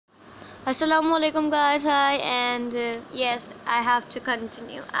Assalamu alaikum guys. Hi, and yes, I have to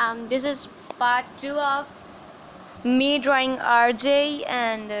continue. This is part 2 of me drawing RJ,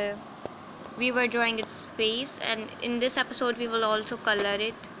 and we were drawing its face, and in this episode we will also color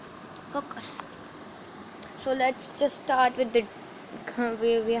it. Focus. So let's just start with the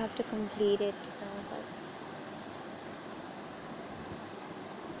we have to complete it first.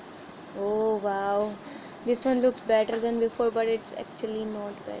 Oh wow, this one looks better than before, but it's actually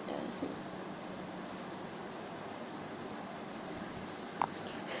not better.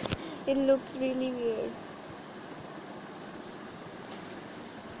 It looks really weird.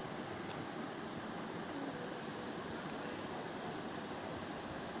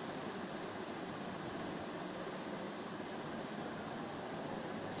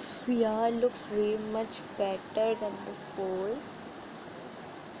 Yeah, it looks really much better than before.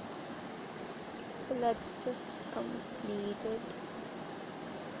 So let's just complete it.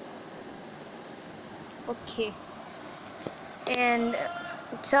 Okay. And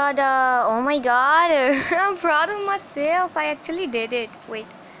ta-da! Oh my god! I'm proud of myself. I actually did it. Wait,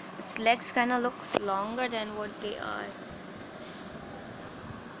 its legs kind of look longer than what they are.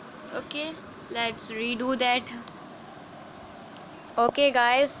 Okay, let's redo that. Okay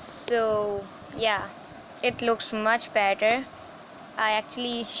guys, so yeah, it looks much better. I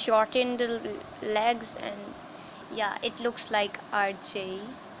actually shortened the legs, and yeah, it looks like RJ,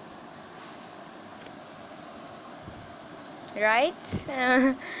 right?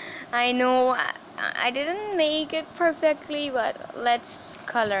 I know I didn't make it perfectly, but let's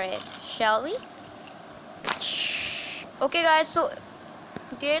color it, shall we? Okay guys, so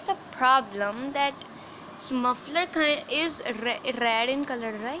there's a problem that muffler kind is red in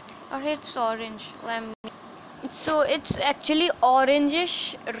color, right? Or it's orange. So it's actually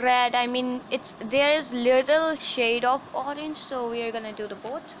orangish red. I mean, it's there is little shade of orange, so we are gonna do the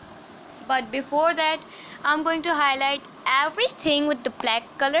both. But before that, I'm going to highlight everything with the black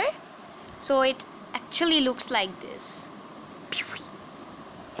color, so it actually looks like this.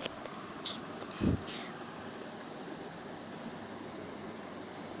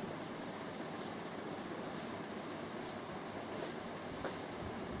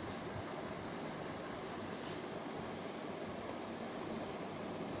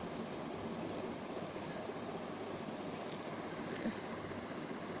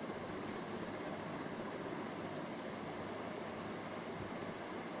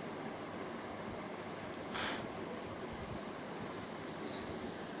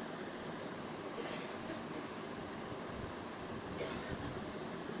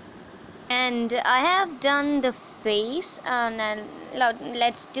 And I have done the face, and then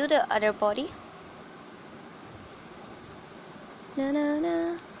let's do the other body. Na na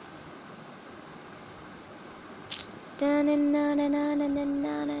na.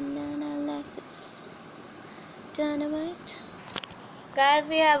 Dynamite. Guys,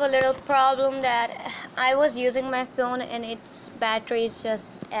 we have a little problem that I was using my phone and its battery is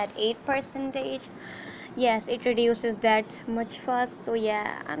just at 8%. Yes, it reduces that much fast. So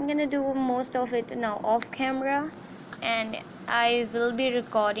yeah, I'm gonna do most of it now off camera, and I will be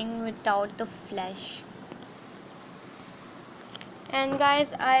recording without the flash. And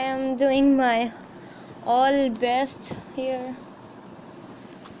guys, I am doing my all best here.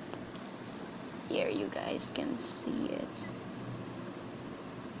 Here you guys can see it.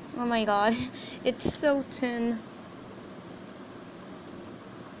 Oh my god, it's so thin.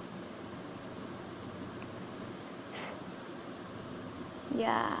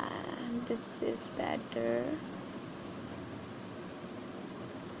 Yeah, this is better.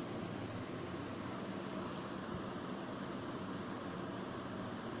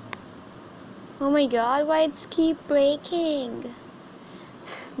 Oh my god, why it's keep breaking?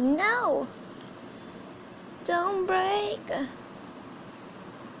 No! Don't break!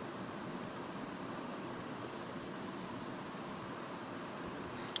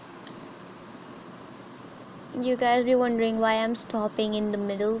 You guys be wondering why I'm stopping in the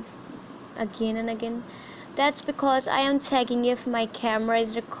middle again and again. That's because I am checking if my camera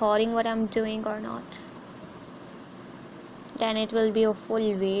is recording what I'm doing or not. Then it will be a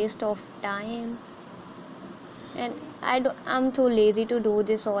full waste of time. And I'm too lazy to do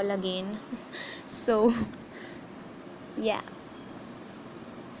this all again. So yeah.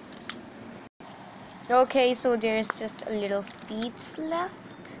 Okay, so there's just a little feet left.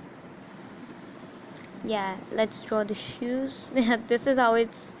 Yeah, let's draw the shoes. This is how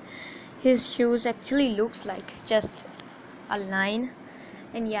his shoes actually looks like, just a line.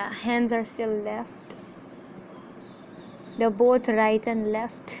 And yeah, hands are still left. They're both right and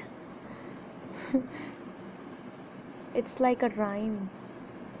left. It's like a rhyme.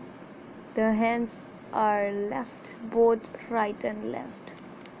 The hands are left, both right and left.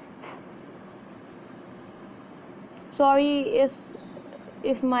 Sorry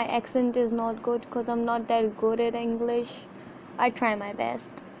if my accent is not good, because I'm not that good at English. I try my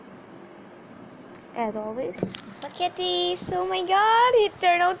best, as always. Look at this. Oh my god, it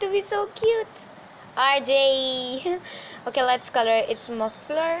turned out to be so cute. RJ. Okay, let's color its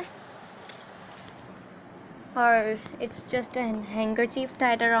muffler. Or it's just a handkerchief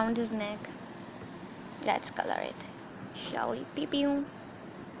tied around his neck. Let's color it, shall we? Pew pew.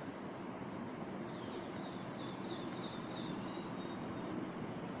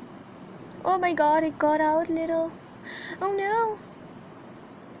 Oh my god, it got out little. Oh no.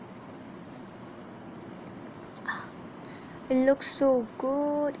 It looks so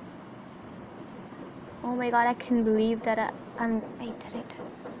good. Oh my god, I can't believe that I did it.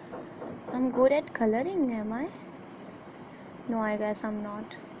 I'm good at coloring, am I? No, I guess I'm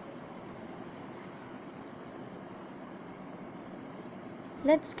not.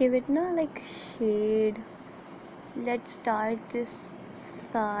 Let's give it like shade. Let's start this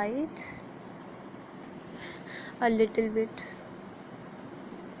side a little bit.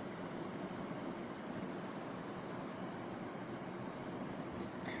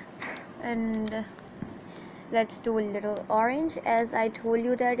 And let's do a little orange, as I told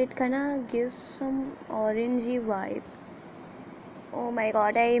you that it kinda gives some orangey vibe. Oh my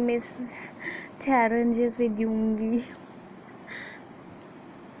god, I miss oranges with Yoongi.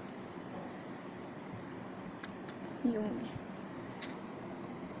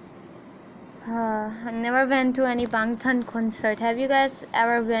 I never went to any Bangtan concert. Have you guys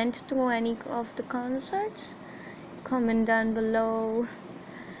ever went to any of the concerts? Comment down below.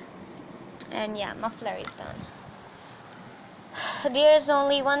 And yeah, muffler is done. There's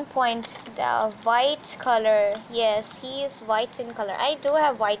only one point, the white color. Yes, he is white in color. I do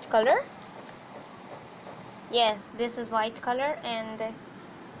have white color. Yes, this is white color, and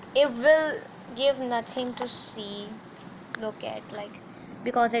it will give nothing to see. Look at, like,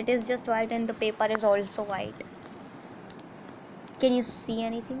 because it is just white and the paper is also white. Can you see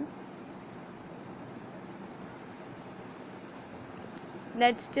anything?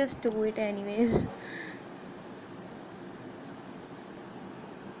 Let's just do it anyways.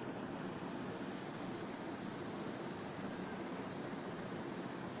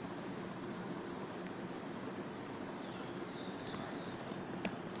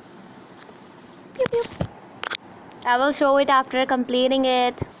 Pew, pew. I will show it after completing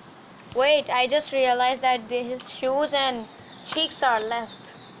it. Wait, I just realized that his shoes and cheeks are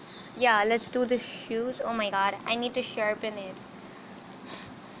left. Yeah, let's do the shoes. Oh my god, I need to sharpen it.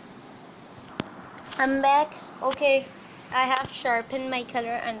 I'm back. Okay, I have sharpened my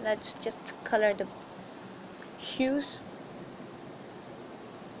color, and let's just color the shoes.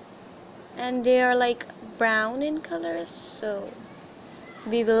 And they are like brown in color, so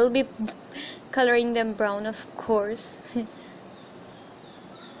we will be coloring them brown, of course.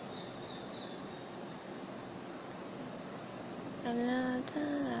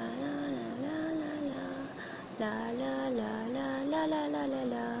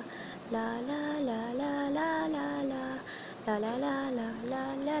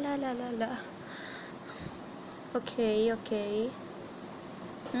 Okay.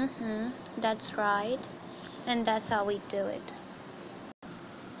 That's right, and that's how we do it.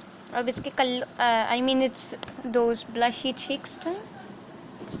 I mean, it's those blushy cheeks time.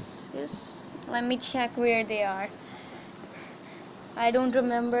 Let me check where they are. I don't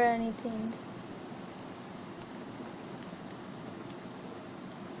remember anything.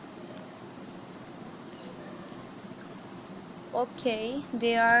 Okay,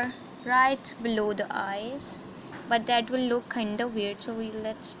 they are right below the eyes, but that will look kind of weird, so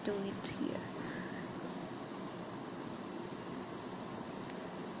let's do it here.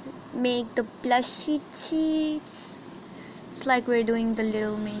 Make the blushy cheeks. It's like we're doing the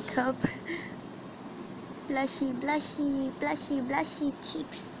little makeup. Blushy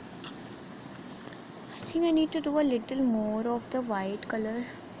cheeks. I think I need to do a little more of the white color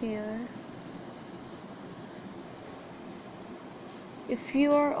here. If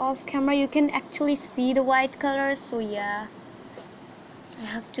you're off camera, you can actually see the white color, so yeah, I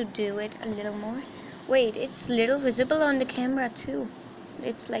have to do it a little more. Wait, it's little visible on the camera too.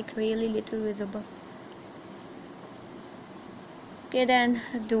 It's like really little visible. Okay, then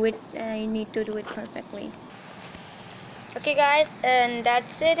do it. I need to do it perfectly. Okay guys, and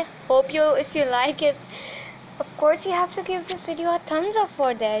that's it. Hope if you like it, of course you have to give this video a thumbs up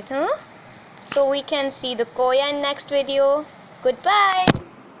for that, huh? So we can see the Koya in next video. Goodbye.